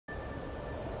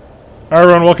Hi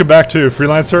everyone, welcome back to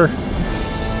Freelancer.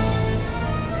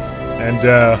 And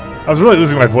I was really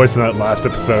losing my voice in that last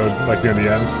episode, like near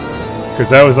the end.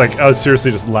 Because I was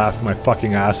seriously just laughing my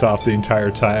fucking ass off the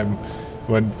entire time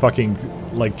when fucking,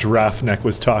 like, Giraffe Neck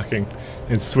was talking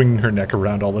and swinging her neck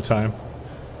around all the time.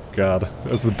 God,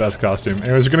 that was the best costume.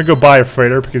 And I was gonna go buy a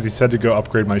freighter because he said to go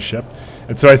upgrade my ship.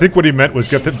 And so I think what he meant was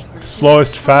get the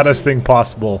slowest, fattest thing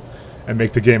possible and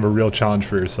make the game a real challenge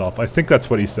for yourself. I think that's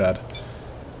what he said.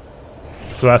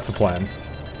 So that's the plan.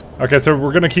 Okay, so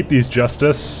we're gonna keep these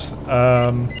Justice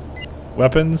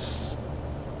weapons,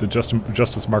 the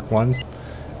Justice Mark 1s,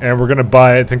 and we're gonna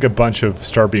buy, I think, a bunch of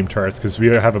Starbeam turrets because we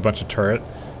have a bunch of turret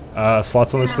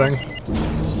slots on this thing.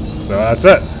 So that's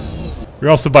it. We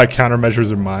also buy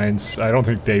countermeasures or mines. I don't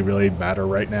think they really matter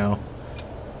right now.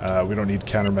 We don't need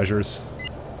countermeasures.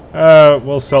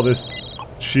 We'll sell this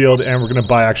shield, and we're gonna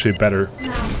buy actually a better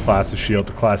class of shield,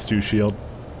 the Class 2 shield.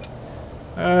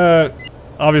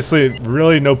 Obviously,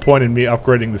 really no point in me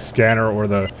upgrading the scanner or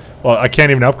the... Well, I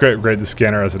can't even upgrade the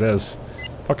scanner as it is.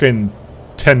 Fucking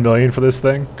 10 million for this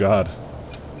thing? God.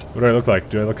 What do I look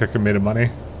like? Do I look like I'm made of money?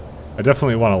 I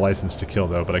definitely want a license to kill,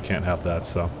 though, but I can't have that,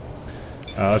 so...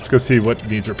 let's go see what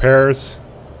needs repairs.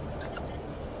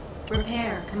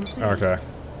 Repair complete. Okay.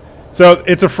 So,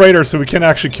 it's a freighter, so we can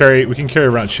actually carry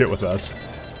around shit with us.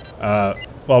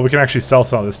 Well, we can actually sell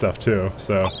some of this stuff too,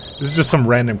 so... This is just some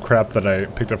random crap that I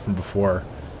picked up from before.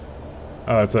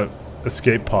 Oh, it's a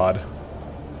escape pod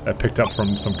I picked up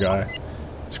from some guy.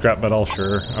 Scrap metal,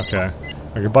 sure, okay.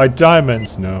 I can buy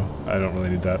diamonds, no, I don't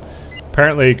really need that.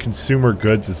 Apparently, consumer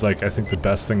goods is, like, I think the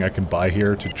best thing I can buy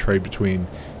here to trade between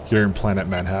here and Planet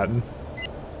Manhattan.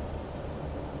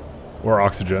 Or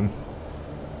oxygen.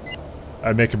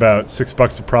 I'd make about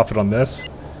 $6 of profit on this,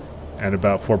 and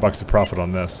about $4 of profit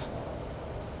on this.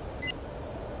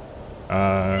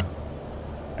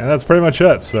 And that's pretty much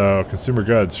it, so consumer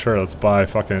goods, sure, let's buy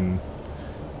fucking,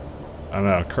 I don't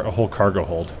know, a whole cargo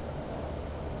hold.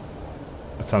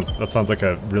 That sounds like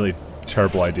a really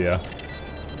terrible idea.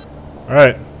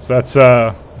 Alright, so that's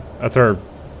our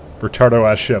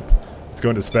retardo-ass ship. Let's go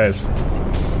into space.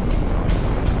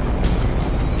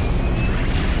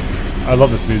 I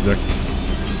love this music.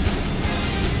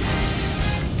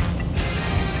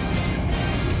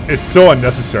 It's so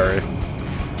unnecessary.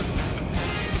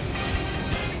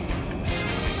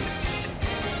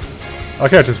 I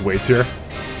like how it just waits here.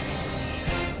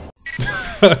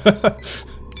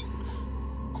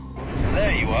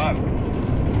 There you are.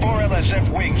 4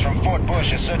 LSF wings from Fort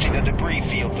Bush are searching the debris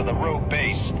field for the rogue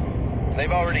base.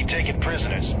 They've already taken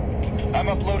prisoners. I'm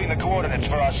uploading the coordinates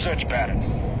for our search pattern.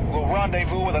 We'll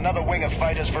rendezvous with another wing of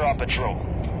fighters for our patrol.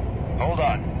 Hold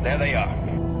on, there they are.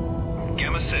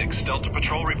 Gamma 6, Delta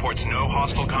Patrol reports no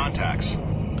hostile contacts.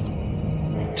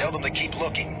 Tell them to keep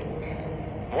looking.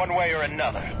 One way or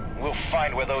another, we'll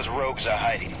find where those rogues are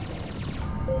hiding.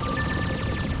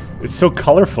 It's so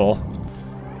colorful.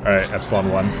 Alright, Epsilon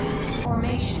 1.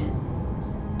 Formation.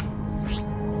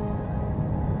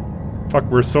 Fuck,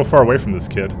 we're so far away from this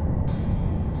kid.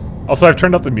 Also, I've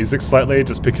turned up the music slightly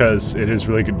just because it is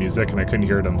really good music and I couldn't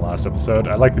hear it in the last episode.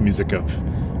 I like the music of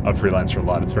Freelancer a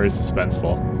lot. It's very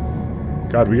suspenseful.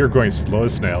 God, we are going slow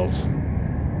as snails.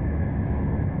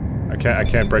 I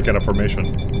can't break out of formation.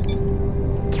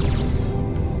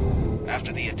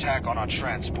 After the attack on our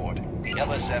transport, the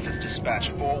LSF has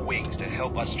dispatched 4 wings to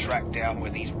help us track down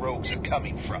where these rogues are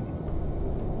coming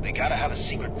from. They gotta have a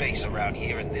secret base around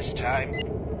here, and this time,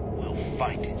 we'll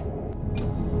find it.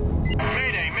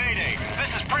 Mayday, Mayday!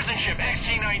 This is prison ship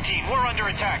XT-19. We're under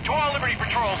attack. To all Liberty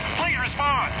patrols, please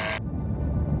respond!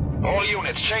 All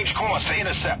units, change course to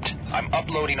intercept. I'm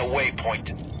uploading a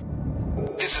waypoint.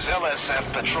 This is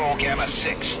LSF Patrol Gamma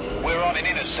 6. We're on an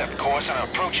intercept course and are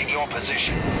approaching your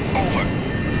position. Over.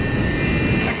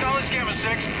 Acknowledge Gamma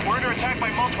 6. We're under attack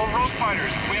by multiple rogue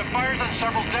fighters. We have fires on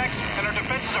several decks, and our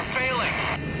defenses are failing.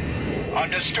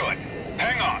 Understood.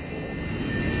 Hang on.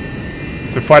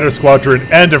 It's a fighter squadron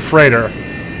and a freighter.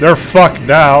 They're fucked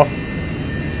now.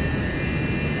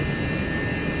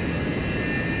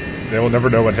 They will never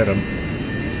know what hit them.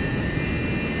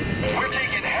 We're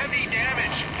taking heavy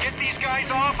damage. Get these guys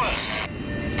off us.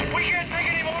 We can't take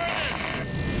any more of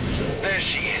this. There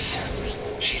she is.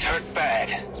 She's hurt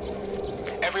bad.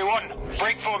 Everyone,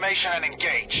 break formation and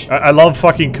engage. I love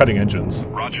fucking cutting engines.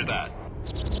 Roger that.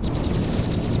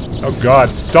 Oh god,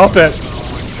 stop it!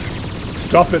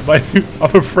 Stop it,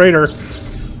 I'm a freighter.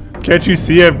 Can't you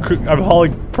see I'm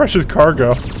hauling precious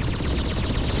cargo?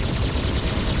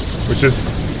 Which is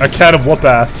a can of whoop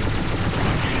ass.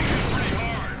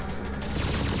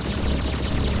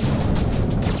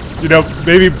 You know,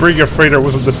 maybe bringing a freighter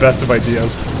wasn't the best of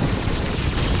ideas.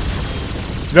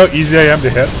 You know how easy I am to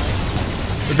hit?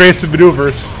 Evasive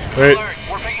maneuvers. Wait. Alert,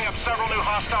 we're picking up several new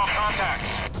hostile contacts.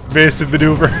 Evasive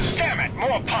maneuvers. Damn it,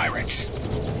 more pirates!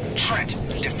 Trent,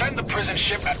 defend the prison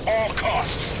ship at all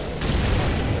costs.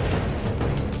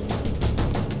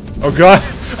 Oh god,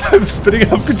 I'm spinning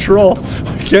out of control.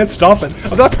 I can't stop it.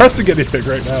 I'm not pressing anything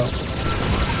right now.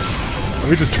 Let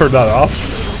me just turn that off.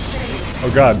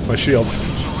 Oh god, my shields.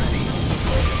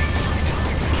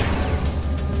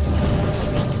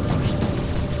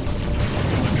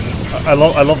 I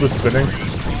love the spinning.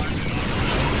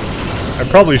 I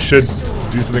probably should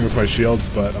do something with my shields,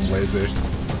 but I'm lazy.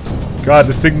 God,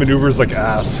 this thing maneuvers like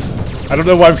ass. I don't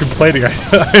know why I'm complaining.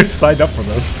 I signed up for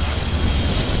this.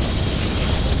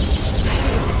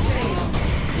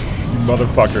 You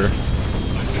motherfucker.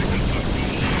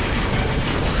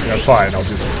 Yeah, fine, I'll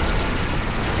do this.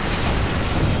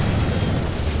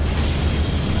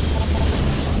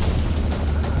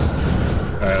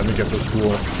 Alright, let me get this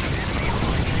fool.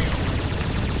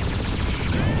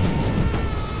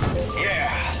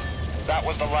 Yeah, that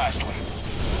was the last one.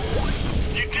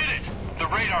 You did it! The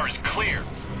radar is clear.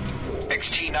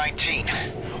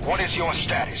 XT-19, what is your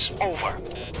status? Over.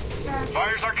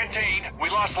 Fires are contained. We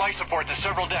lost life support to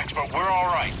several decks, but we're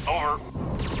alright. Over.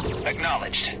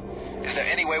 Acknowledged. Is there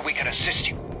any way we can assist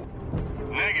you?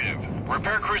 Negative.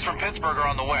 Repair crews from Pittsburgh are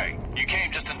on the way. You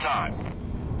came just in time.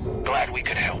 Glad we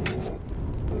could help.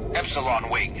 Epsilon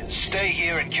Wing, stay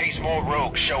here in case more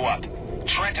rogues show up.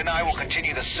 Trent and I will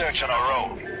continue the search on our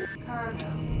own.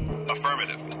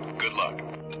 Affirmative. Good luck.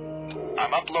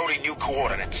 I'm uploading new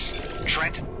coordinates.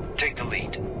 Trent, take the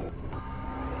lead.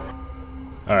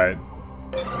 Alright.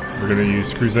 We're gonna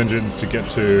use cruise engines to get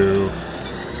to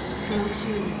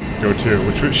Go to,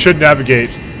 which should navigate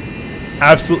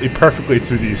absolutely perfectly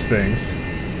through these things.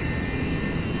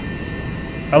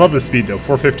 I love the speed though.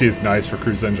 450 is nice for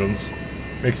cruise engines.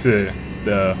 Makes the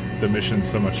missions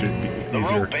so much easier. The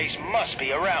rogue base must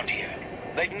be around here.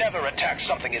 They'd never attack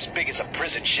something as big as a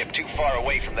prison ship too far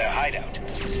away from their hideout.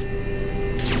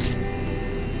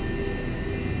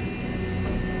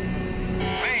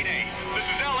 Mayday! This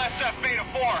is LSF Beta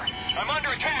 4. I'm under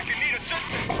attack and need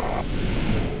assistance.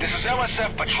 This is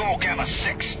LSF Patrol Gamma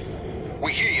 6.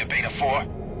 We hear you, Beta 4.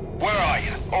 Where are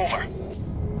you? Over.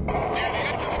 Near the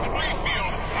edge of the debris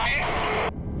field.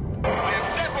 I have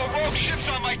several rogue ships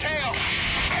on my tail.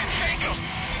 Can't take them.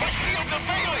 My shields are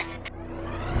failing.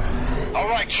 All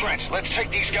right, Trent. Let's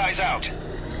take these guys out.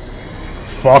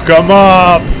 Fuck them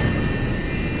up!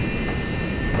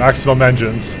 Maximum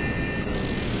engines.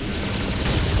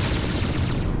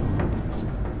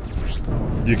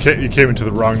 You came into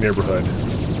the wrong neighborhood.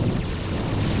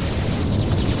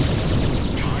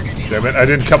 Damn it, I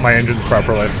didn't cut my engines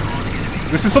properly.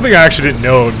 This is something I actually didn't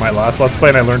know in my last Let's Play,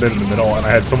 and I learned it in the middle, and I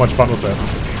had so much fun with it.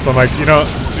 So I'm like, you know,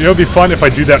 it'd be fun if I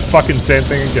do that fucking same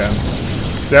thing again.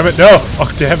 Damn it, no! Oh,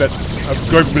 damn it.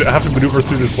 I have to maneuver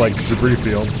through this, like, debris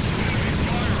field.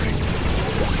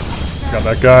 Got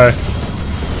that guy.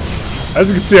 As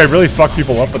you can see, I really fuck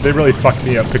people up, but they really fuck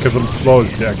me up because I'm slow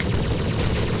as dick.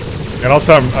 And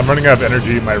also, I'm running out of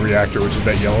energy in my reactor, which is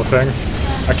that yellow thing.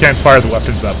 I can't fire the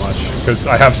weapons that much, because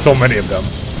I have so many of them.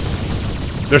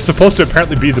 They're supposed to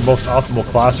apparently be the most optimal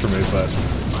class for me, but...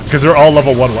 because they're all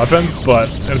level 1 weapons, but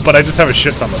I just have a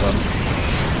shit ton of them.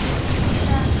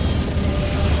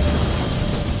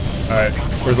 Alright,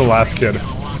 where's the last kid?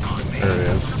 There he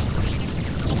is.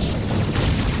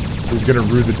 He's gonna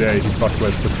rue the day he fucked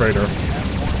with the freighter.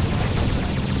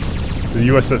 The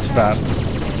USS Fat.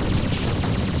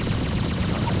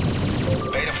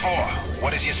 Beta 4,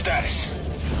 what is your status?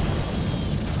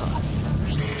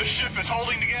 The ship is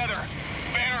holding together.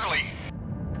 Barely.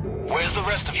 Where's the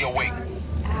rest of your wing?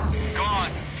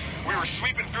 Gone. We were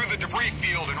sweeping through the debris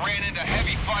field and ran into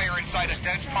heavy fire inside a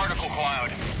dense particle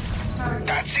cloud.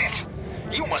 That's it.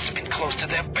 You must have been close to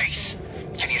their base.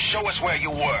 Can you show us where you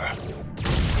were?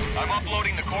 I'm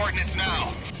uploading the coordinates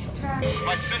now.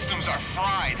 My systems are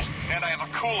fried, and I have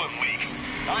a coolant leak.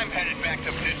 I'm headed back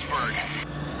to Pittsburgh.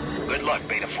 Good luck,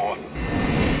 Beta 4.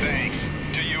 Thanks.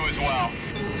 To you as well.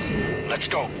 Let's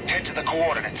go. Head to the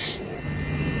coordinates.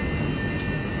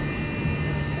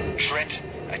 Trent,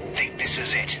 I think this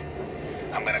is it.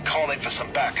 I'm gonna call in for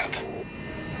some backup.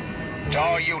 To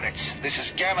all units, this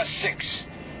is Gamma 6.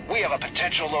 We have a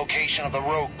potential location of the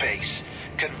rogue base.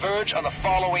 Converge on the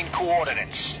following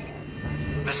coordinates.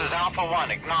 This is Alpha 1,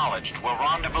 acknowledged. We'll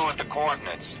rendezvous at the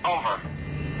coordinates. Over.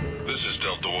 This is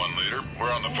Delta 1, Leader.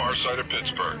 We're on the far side of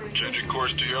Pittsburgh. Changing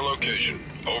course to your location.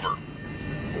 Over.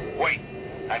 Wait,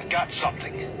 I've got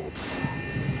something.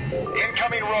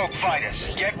 Incoming rogue fighters,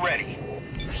 get ready.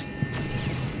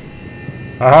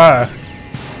 Aha!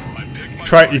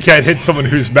 You can't hit someone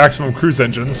who's maximum cruise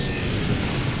engines.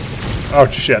 Oh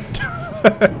shit.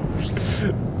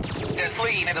 They're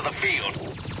fleeing into the field.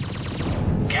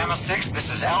 Gamma 6,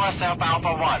 this is LSF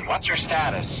Alpha 1. What's your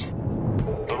status?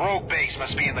 The rogue base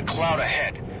must be in the cloud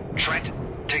ahead. Trent,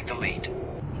 take the lead.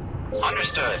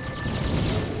 Understood.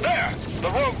 There! The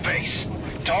rogue base!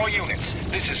 To all units,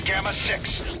 this is Gamma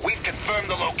 6. We've confirmed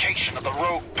the location of the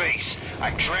rogue base.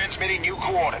 I'm transmitting new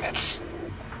coordinates.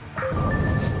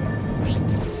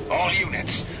 All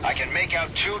units, I can make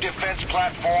out 2 defense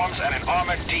platforms and an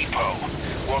armored depot.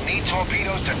 We'll need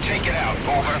torpedoes to take it out.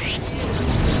 Over.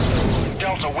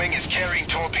 Delta Wing is carrying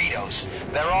torpedoes.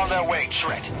 They're on their way,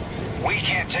 Trent. We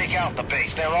can't take out the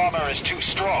base. Their armor is too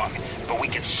strong. But we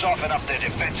can soften up their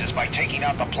defenses by taking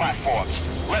out the platforms.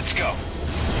 Let's go.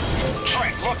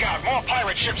 Trent, look out. More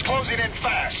pirate ships closing in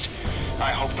fast.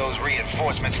 I hope those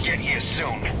reinforcements get here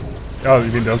soon. Oh, you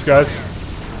mean those guys?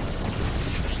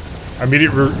 I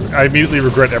immediately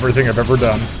regret everything I've ever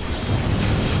done.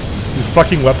 These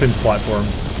fucking weapons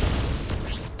platforms.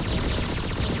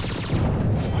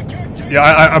 Yeah,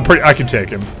 I can take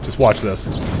him. Just watch this.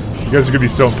 You guys are gonna be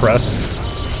so impressed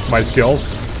with my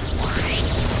skills.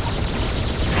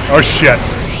 Oh shit.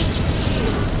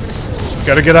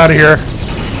 Gotta get out of here.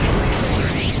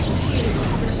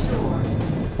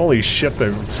 Holy shit,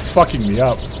 they're fucking me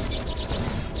up.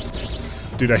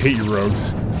 Dude, I hate you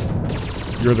rogues.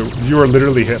 You are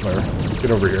literally Hitler.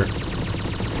 Get over here.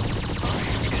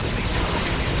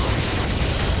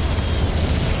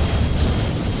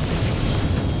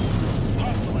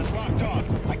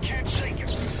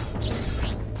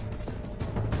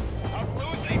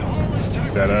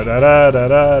 Da da da da da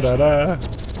da da da.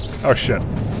 Oh shit.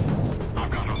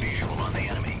 I've got a visual on the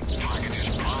enemy. Target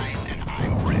is primed and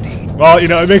I'm ready. Well, you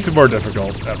know, it makes it more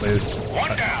difficult, at least.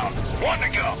 One down, one to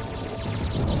go.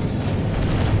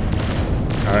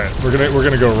 Alright, we're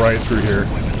gonna go right through here.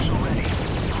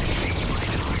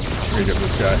 Let me get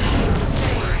this guy.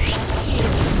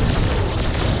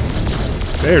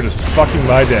 They're just fucking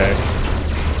my day.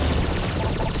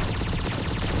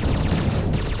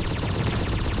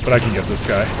 But I can get this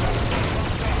guy.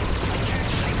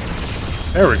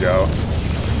 There we go.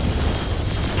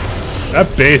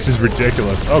 That base is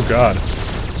ridiculous. Oh god.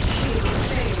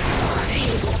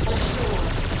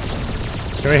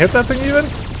 Can I hit that thing even?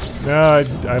 No,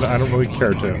 I don't really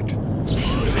care to.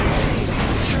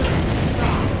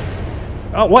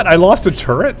 Oh, what? I lost a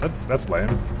turret? That's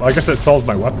lame. Well, I guess that solves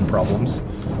my weapon problems.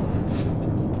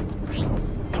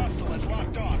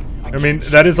 I mean,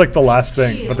 that is like the last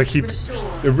thing, but they keep...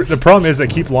 The problem is they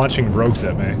keep launching rogues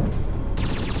at me.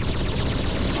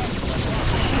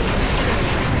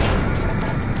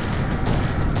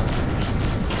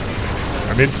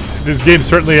 I mean, this game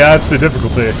certainly adds to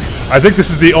difficulty. I think this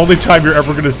is the only time you're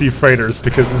ever going to see freighters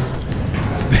because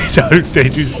they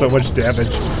do so much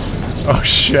damage. Oh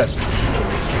shit.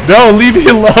 No, leave me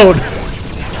alone!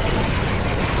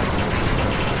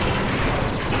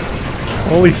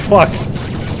 Holy fuck.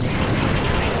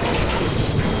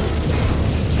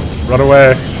 Run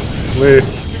away. Leave.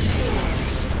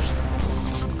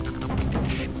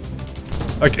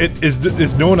 Like,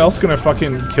 is no one else gonna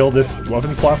fucking kill this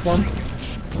weapons platform?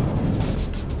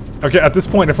 Okay, at this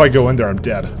point, if I go in there, I'm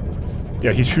dead.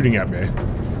 Yeah, he's shooting at me.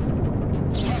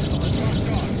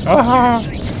 Aha!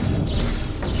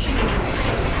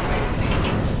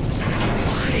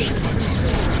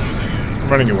 I'm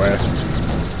running away.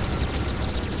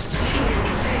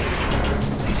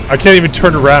 I can't even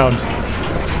turn around.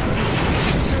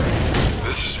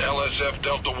 This is LSF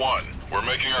Delta 1. We're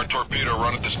making our torpedo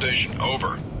run at the station.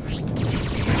 Over.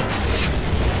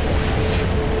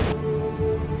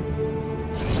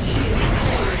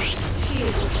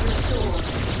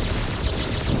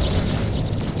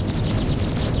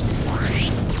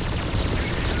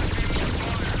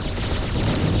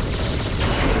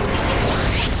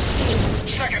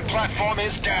 Second platform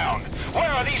is down. Where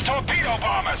are these torpedo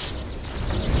bombers?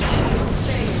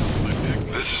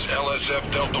 This is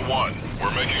LSF Delta 1.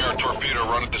 We're making our torpedo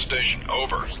run at the station.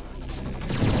 Over.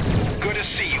 Good to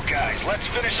see you guys. Let's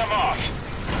finish them off.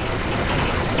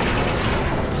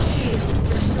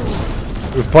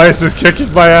 This place is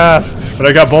kicking my ass. But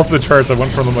I got both the turrets. I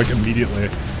went for them like immediately.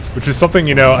 Which is something,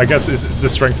 you know, I guess is the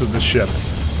strength of the ship.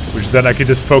 Which then I could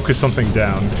just focus something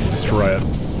down and destroy it.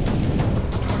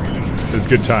 It's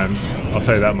good times. I'll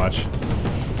tell you that much.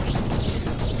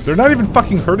 They're not even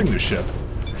fucking hurting the ship.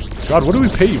 God, what do we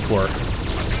pay you for?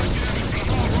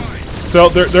 So,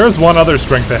 there is one other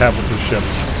strength I have with this ship.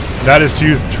 And that is to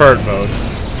use turret mode.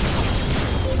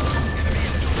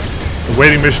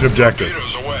 Awaiting mission objective.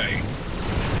 Torpedoes away.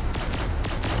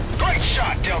 Great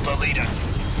shot, Delta Leader.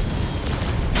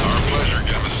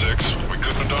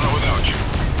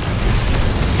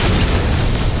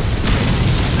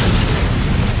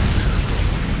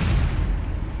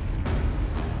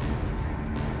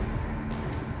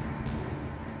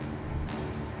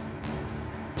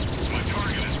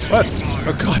 What?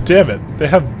 Oh god damn it. They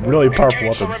have really powerful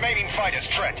Engage the weapons. remaining fighters,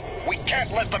 Trent. We can't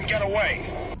let them get away.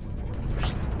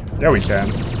 Yeah, we can.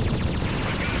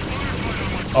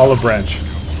 Olive branch.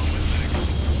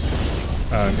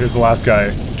 Here's the last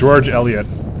guy. George Eliot.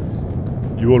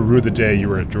 You will rue the day you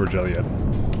were at George Eliot.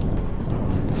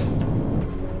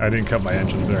 I didn't cut my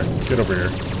engines there. Get over here.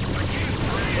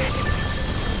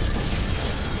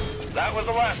 That was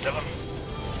the last of them.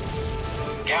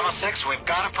 Gamma 6, we've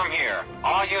got it from here.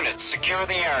 All units, secure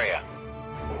the area.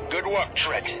 Good work,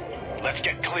 Trent. Let's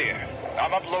get clear.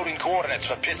 I'm uploading coordinates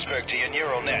for Pittsburgh to your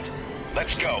neural net.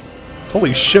 Let's go.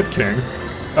 Holy shit, King.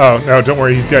 Oh, no, don't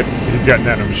worry. He's got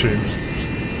nanomachines.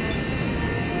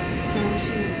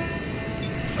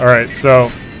 Alright,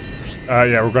 so...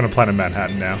 yeah, we're going to Planet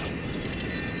Manhattan now.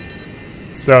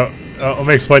 So, let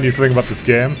me explain to you something about this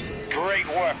game. Great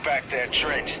work back there,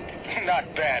 Trent.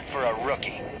 Not bad for a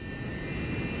rookie.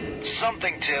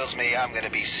 Something tells me I'm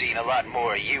gonna be seeing a lot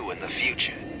more of you in the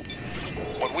future.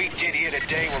 What we did here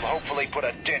today will hopefully put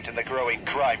a dent in the growing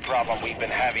crime problem we've been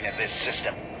having in this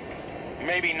system.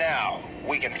 Maybe now,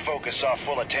 we can focus our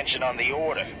full attention on the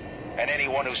Order, and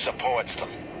anyone who supports them.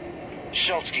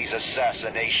 Schultzky's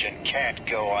assassination can't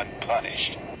go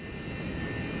unpunished.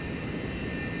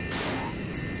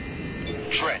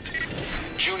 Trent,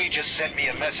 Junie just sent me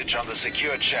a message on the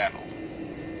secure channel.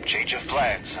 Change of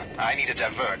plans. I need to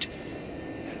divert.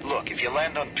 Look, if you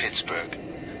land on Pittsburgh,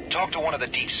 talk to one of the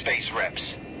deep space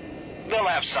reps. They'll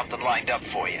have something lined up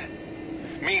for you.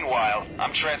 Meanwhile,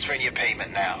 I'm transferring your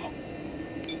payment now.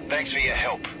 Thanks for your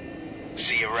help.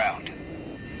 See you around.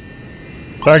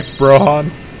 Thanks, Brohan.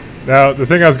 Now, the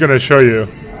thing I was going to show you...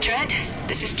 Trent,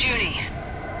 this is Junie.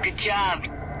 Good job.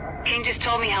 King just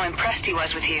told me how impressed he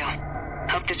was with you.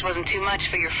 Hope this wasn't too much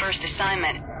for your first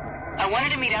assignment. I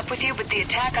wanted to meet up with you, but the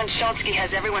attack on Schultzky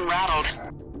has everyone rattled.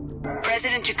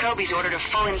 President Jacoby's ordered a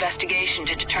full investigation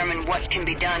to determine what can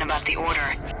be done about the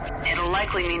Order. It'll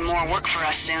likely mean more work for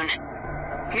us soon.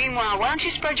 Meanwhile, why don't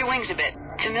you spread your wings a bit?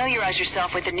 Familiarize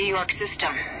yourself with the New York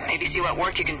system. Maybe see what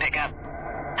work you can pick up.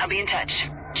 I'll be in touch.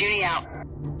 Junie out.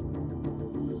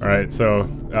 Alright, so,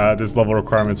 there's level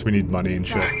requirements, we need money and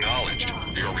shit. Acknowledged.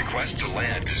 Your request to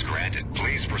land is granted.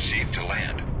 Please proceed to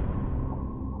land.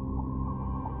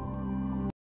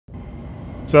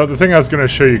 So, the thing I was going to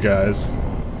show you guys,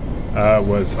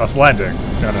 was us landing.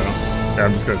 No. Here,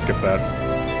 I'm just going to skip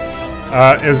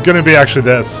that. It was going to be actually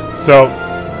this. So,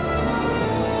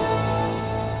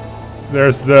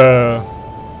 there's the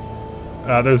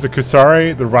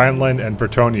Kusari, the Rhineland, and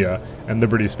Bretonia, and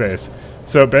Liberty Space.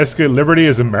 So basically, Liberty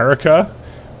is America,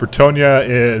 Bretonia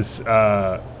is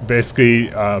basically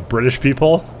British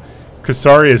people,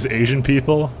 Kusari is Asian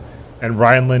people, and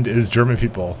Rhineland is German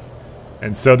people.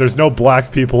 And so there's no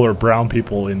black people or brown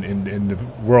people in the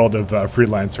world of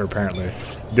Freelancer, apparently.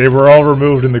 They were all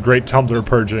removed in the great Tumblr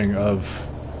purging of,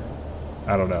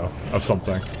 I don't know, of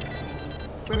something.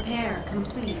 Repair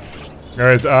complete.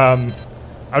 Anyways, I'm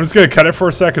just going to cut it for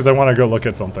a sec because I want to go look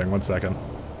at something. 1 second.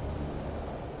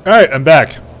 Alright, I'm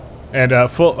back. And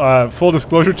full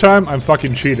disclosure time, I'm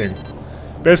fucking cheating.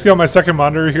 Basically on my second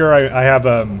monitor here, I have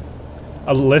a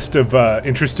list of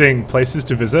interesting places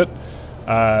to visit.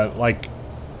 Like,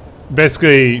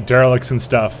 basically derelicts and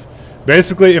stuff.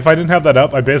 Basically, if I didn't have that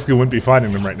up, I basically wouldn't be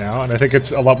finding them right now. And I think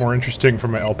it's a lot more interesting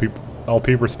from an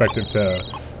LP perspective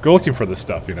to go looking for this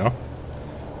stuff, you know?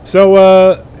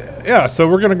 So, yeah, so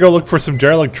we're gonna go look for some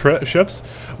derelict ships,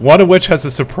 one of which has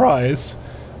a surprise.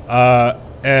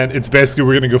 And it's basically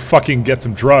we're gonna go fucking get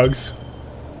some drugs.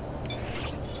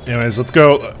 Anyways, let's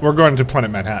go. We're going to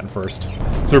Planet Manhattan first.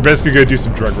 So we're basically gonna do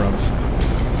some drug runs.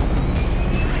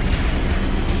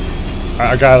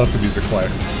 I gotta let the music play.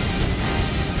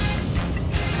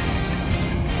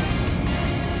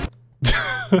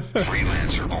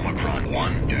 Freelancer Omicron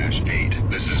 1-8.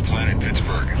 This is Planet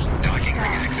Pittsburgh. Docking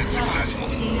ring exit successful.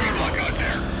 Good luck out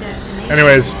there.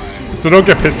 Anyways, so don't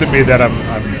get pissed at me that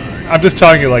I'm just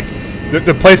telling you, like,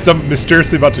 the place I'm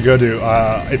mysteriously about to go to,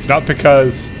 it's not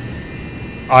because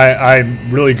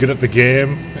I'm really good at the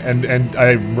game and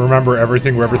I remember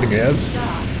everything where everything is.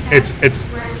 It's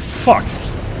fuck.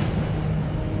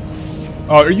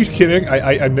 Oh, are you kidding?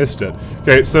 I missed it.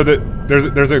 Okay, so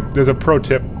there's a pro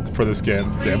tip for this game.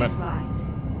 Damn it.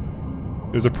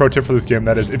 There's a pro tip for this game,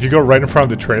 that is, if you go right in front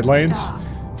of the trade lanes,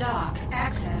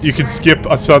 you can skip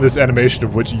some of this animation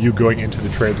of which you going into the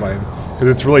trade lane, because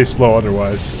it's really slow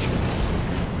otherwise.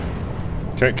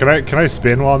 Can I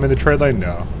spin while I'm in the trade lane?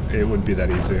 No, it wouldn't be that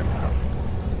easy.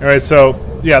 Anyway,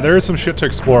 so yeah, there is some shit to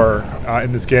explore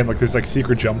in this game. Like there's like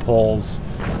secret jump holes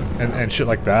and shit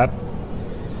like that.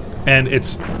 And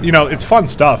it's, you know, it's fun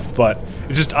stuff, but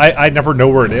it's just I never know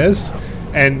where it is.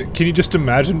 And can you just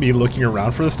imagine me looking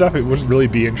around for this stuff? It wouldn't really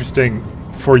be interesting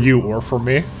for you or for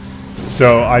me.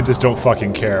 So I just don't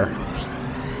fucking care.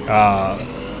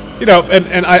 You know,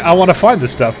 and I want to find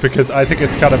this stuff because I think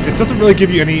it's kind of, it doesn't really give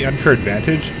you any unfair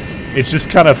advantage. It's just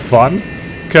kind of fun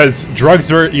because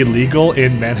drugs are illegal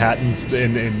in Manhattan's,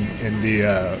 in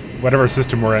the, whatever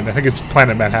system we're in. I think it's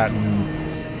Planet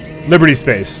Manhattan, Liberty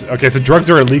Space. Okay, so drugs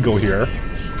are illegal here,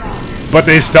 but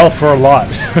they sell for a lot.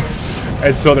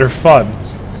 And so they're fun.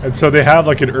 And so they have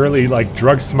like an early like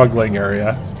drug smuggling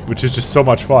area, which is just so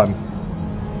much fun.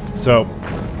 So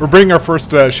we're bringing our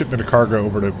first shipment of cargo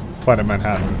over to Planet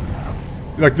Manhattan.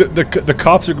 Like the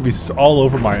cops are gonna be all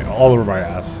over my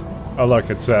ass. Oh look,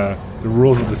 it's the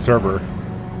rules of the server.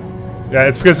 Yeah,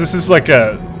 it's because this is like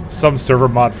some server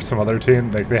mod for some other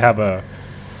team. Like they have a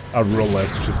rule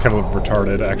list, which is kind of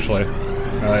retarded actually.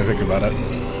 Now that I think about it.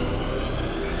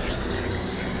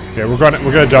 Okay, we're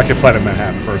gonna dock at Planet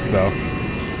Manhattan first though.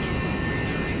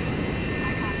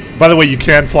 By the way, you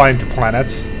can fly into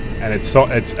planets, and it's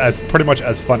as pretty much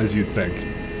as fun as you'd think.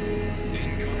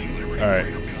 All right,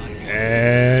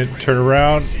 and turn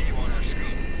around.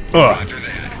 Ugh.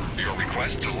 Your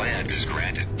request to land is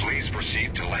granted. Please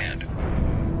proceed to land.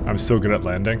 I'm so good at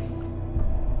landing.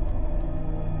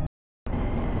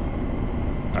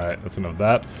 All right, that's enough of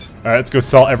that. All right, let's go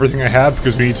sell everything I have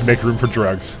because we need to make room for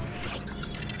drugs.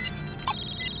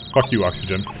 Fuck you,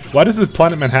 oxygen. Why does the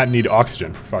Planet Manhattan need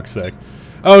oxygen, for fuck's sake?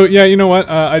 Oh, yeah, you know what?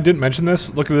 I didn't mention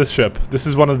this. Look at this ship. This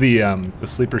is one of the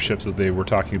sleeper ships that they were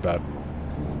talking about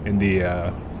in the,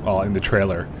 well, in the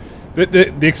trailer.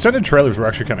 The extended trailers were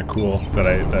actually kind of cool that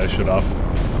I showed off.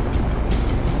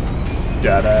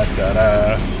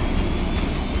 Da-da-da-da.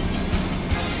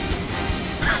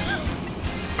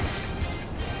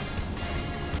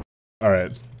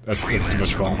 Alright. That's too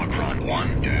much fun. Omicron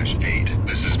 1-8.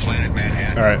 This is Planet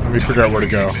Manhattan. All right, let me figure out where to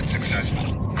go.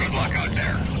 Good luck out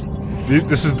there.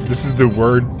 This is the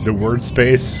word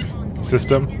space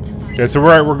system. Okay, so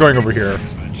we're going over here.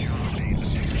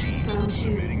 Go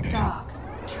to dock.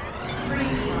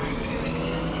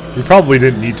 We probably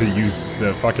didn't need to use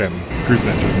the fucking cruise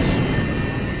engines.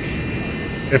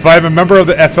 If I'm a member of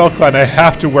the FL clan, I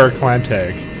have to wear a clan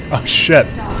tag. Oh shit!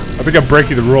 I think I'm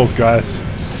breaking the rules, guys.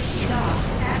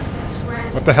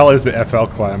 What the hell is the FL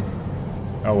clan?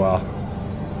 Oh well.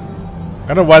 I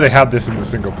don't know why they have this in the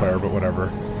single player, but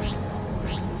whatever.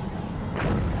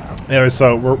 Anyway,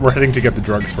 so we're heading to get the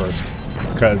drugs first.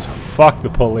 Because fuck the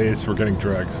police, we're getting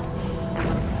drugs.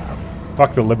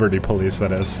 Fuck the Liberty Police,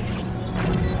 that is.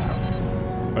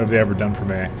 What have they ever done for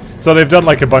me? So they've done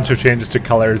like a bunch of changes to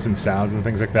colors and sounds and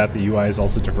things like that. The UI is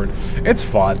also different. It's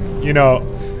fun. You know,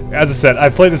 as I said, I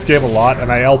played this game a lot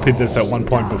and I LP'd this at one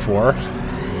point before.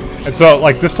 And so,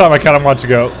 like, this time I kind of want to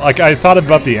go, like, I thought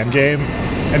about the end game,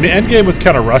 and the end game was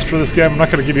kind of rushed for this game. I'm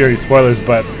not going to give you any spoilers,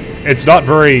 but it's not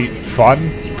very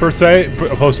fun, per se,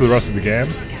 opposed to the rest of the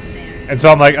game. And so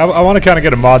I'm like, I want to kind of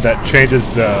get a mod that changes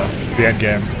the end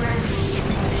game.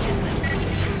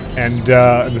 And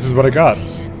this is what I got.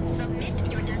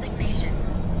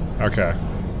 Okay.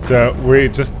 So we're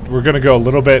going to go a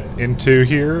little bit into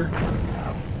here,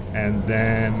 and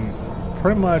then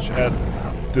pretty much at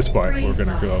this point we're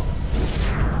gonna go.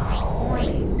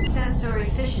 Sensor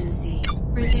efficiency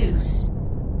reduced.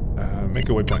 Make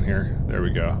a waypoint here. There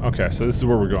we go. Okay, so this is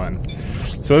where we're going.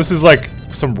 So this is like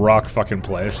some rock fucking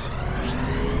place.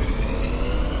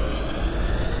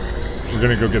 We're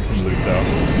gonna go get some loot though.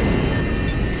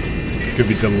 It's gonna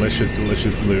be delicious,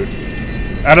 delicious loot.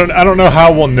 I don't know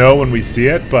how we'll know when we see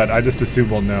it, but I just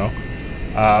assume we'll know.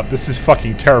 This is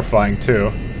fucking terrifying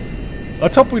too.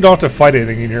 Let's hope we don't have to fight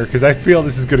anything in here, because I feel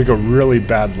this is going to go really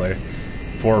badly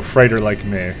for a freighter like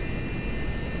me.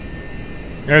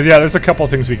 Yeah, there's a couple of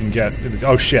things we can get.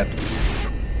 Oh, shit.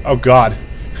 Oh, God.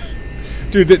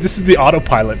 Dude, this is the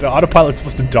autopilot. The autopilot's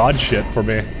supposed to dodge shit for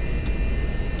me.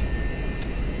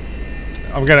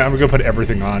 I'm gonna put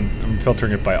everything on. I'm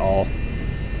filtering it by all.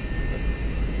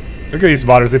 Look at these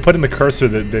modders. They put in the cursor,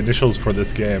 the initials for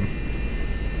this game.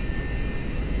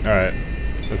 Alright.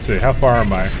 Let's see. How far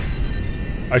am I?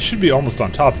 I should be almost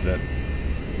on top of it.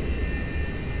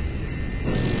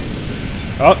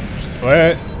 Oh,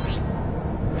 wait.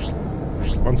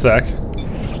 One sec.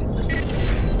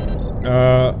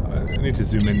 I need to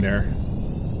zoom in there.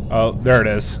 Oh, there it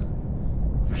is.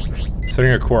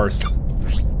 Setting a course.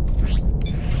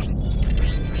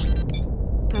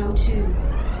 Go to.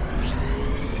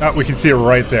 Oh, we can see it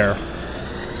right there.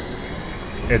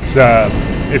 It's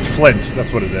Flint.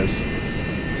 That's what it is.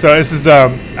 So this is,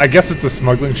 I guess it's a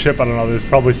smuggling ship. I don't know. There's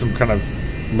probably some kind of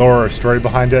lore or story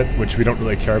behind it, which we don't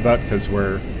really care about because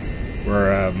we're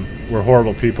We're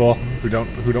horrible people who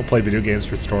don't play video games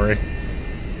for story.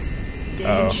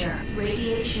 Danger.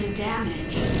 Radiation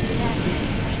damage detected.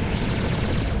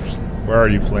 Where are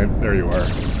you, Flint? There you are.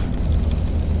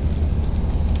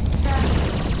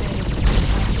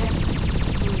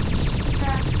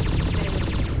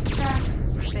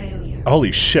 Failure.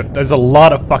 Holy shit, there's a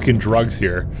lot of fucking drugs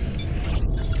here.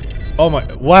 Oh my,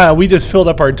 wow, we just filled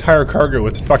up our entire cargo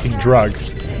with fucking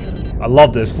drugs. I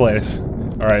love this place.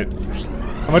 Alright.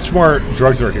 How much more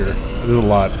drugs are here? There's a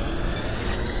lot.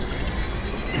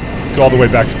 Let's go all the way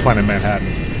back to Planet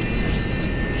Manhattan.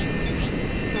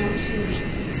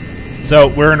 So,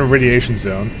 we're in a radiation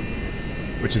zone,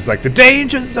 which is like the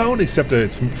danger zone, except that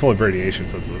it's full of radiation,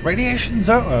 so it's a radiation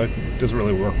zone. It doesn't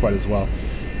really work quite as well.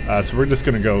 So we're just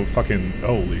gonna go fucking,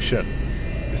 holy shit.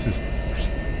 This is,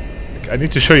 I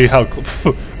need to show you how,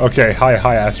 okay,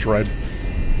 hi asteroid.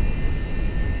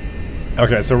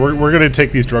 Okay, so we're gonna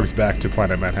take these drugs back to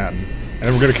Planet Manhattan, and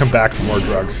then we're gonna come back for more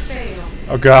drugs.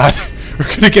 Oh god, we're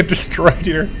gonna get destroyed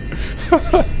here.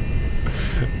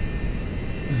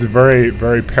 This is a very,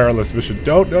 very perilous mission.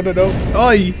 No.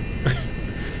 Oi!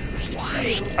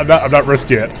 I'm not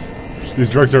risking it. These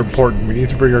drugs are important. We need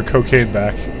to bring our cocaine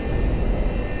back.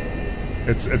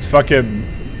 It's fucking,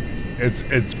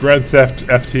 it's Grand Theft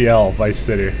FTL Vice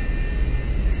City.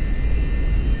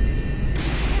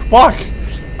 Fuck!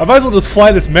 I might as well just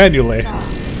fly this manually. Dock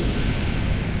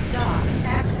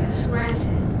access granted.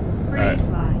 Free Alright.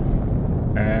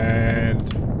 flight. And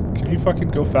can you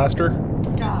fucking go faster?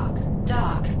 Dock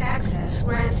access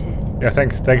granted. Yeah,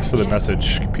 thanks for the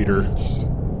message, computer.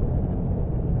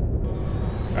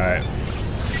 Alright.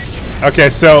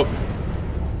 Okay, so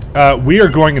we are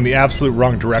going in the absolute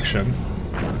wrong direction.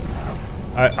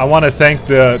 I want to thank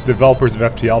the developers of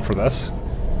FTL for this.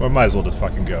 Well, might as well just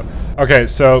fucking go. Okay,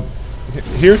 so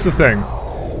here's the thing.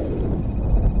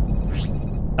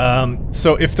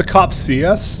 So if the cops see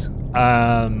us,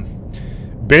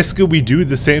 basically we do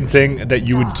the same thing that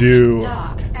you would do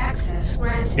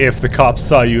if the cops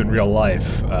saw you in real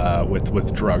life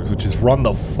with drugs, which is run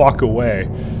the fuck away.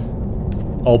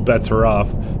 All bets are off.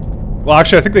 Well,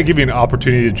 actually, I think they give you an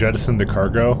opportunity to jettison the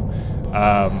cargo,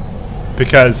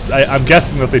 because I'm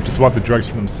guessing that they just want the drugs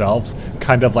for themselves,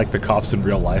 kind of like the cops in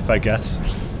real life, I guess.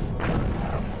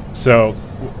 So,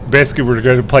 basically, we're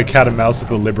going to play cat and mouse with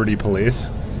the Liberty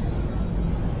Police,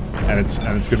 and it's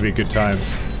going to be good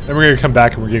times. Then we're going to come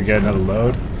back and we're going to get another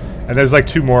load, and there's like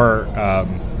 2 more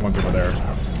ones over there.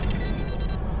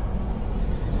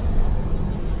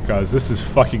 Guys, this is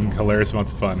fucking hilarious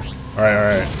amounts of fun.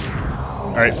 Alright.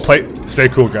 Alright, stay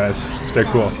cool, guys. Stay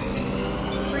cool.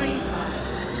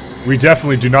 We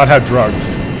definitely do not have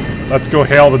drugs. Let's go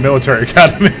hail the military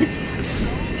academy.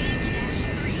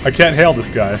 I can't hail this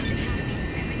guy.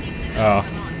 Oh.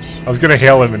 I was gonna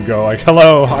hail him and go like,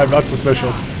 hello, I'm not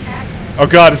suspicious. Oh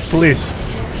god, it's police.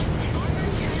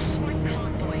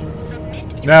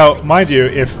 Now, mind you,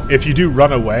 if you do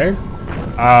run away,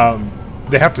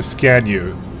 they have to scan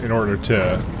you in order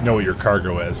to know what your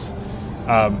cargo is.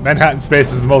 Manhattan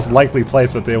Space is the most likely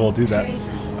place that they will do that.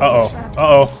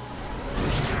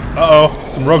 Uh-oh,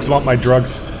 some rogues want my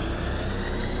drugs.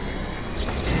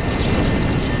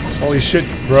 Holy shit,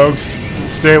 rogues.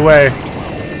 Stay away.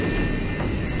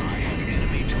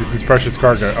 This is precious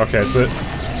cargo. Okay, so...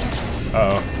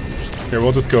 Uh-oh. Here,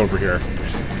 we'll just go over here.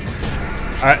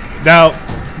 Now,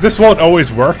 this won't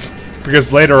always work,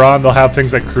 because later on they'll have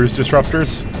things like cruise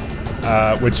disruptors,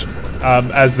 which,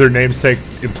 as their namesake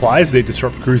implies, they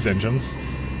disrupt cruise engines.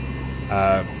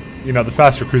 You know, the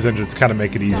faster cruise engines kind of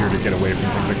make it easier to get away from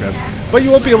things like this. But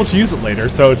you won't be able to use it later,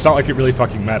 so it's not like it really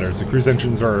fucking matters. The cruise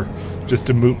engines are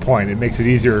just a moot point. It makes it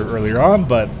easier earlier on,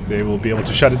 but they will be able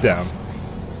to shut it down.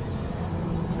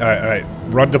 Alright.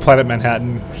 Run to Planet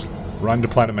Manhattan. Run to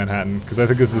Planet Manhattan, because I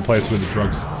think this is the place where the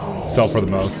drugs sell for the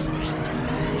most.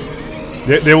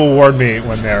 They will warn me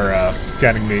when they're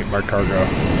scanning my cargo.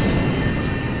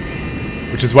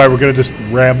 Which is why we're gonna just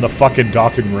ram the fucking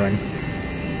docking ring.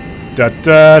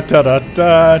 Acknowledged.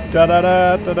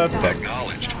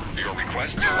 Your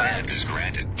request to land is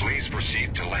granted. Please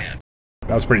proceed to land.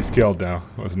 That was pretty skilled now,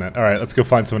 wasn't it? Alright, let's go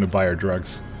find someone to buy our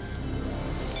drugs.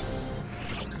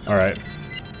 Alright.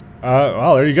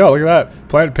 Well, there you go, look at that.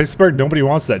 Planet Pittsburgh, nobody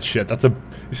wants that shit. That's a...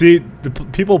 You see, the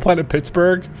people of Planet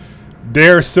Pittsburgh,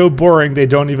 they're so boring they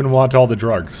don't even want all the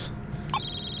drugs.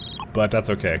 But that's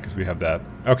okay, because we have that.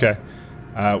 Okay.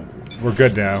 We're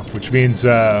good now, which means, we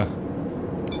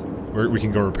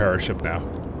can go repair our ship now.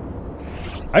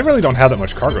 I really don't have that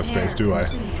much cargo space, do I?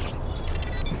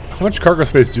 How much cargo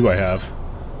space do I have?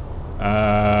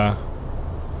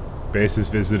 Bases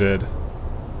visited.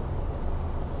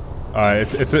 I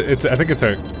think it's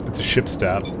a ship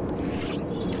stat.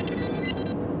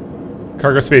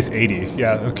 Cargo space 80.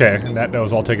 Yeah, okay. And that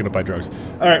was all taken up by drugs.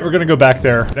 Alright, we're gonna go back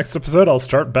there. Next episode, I'll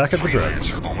start back at the drugs.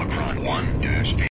 Freelancer Omicron 1-8.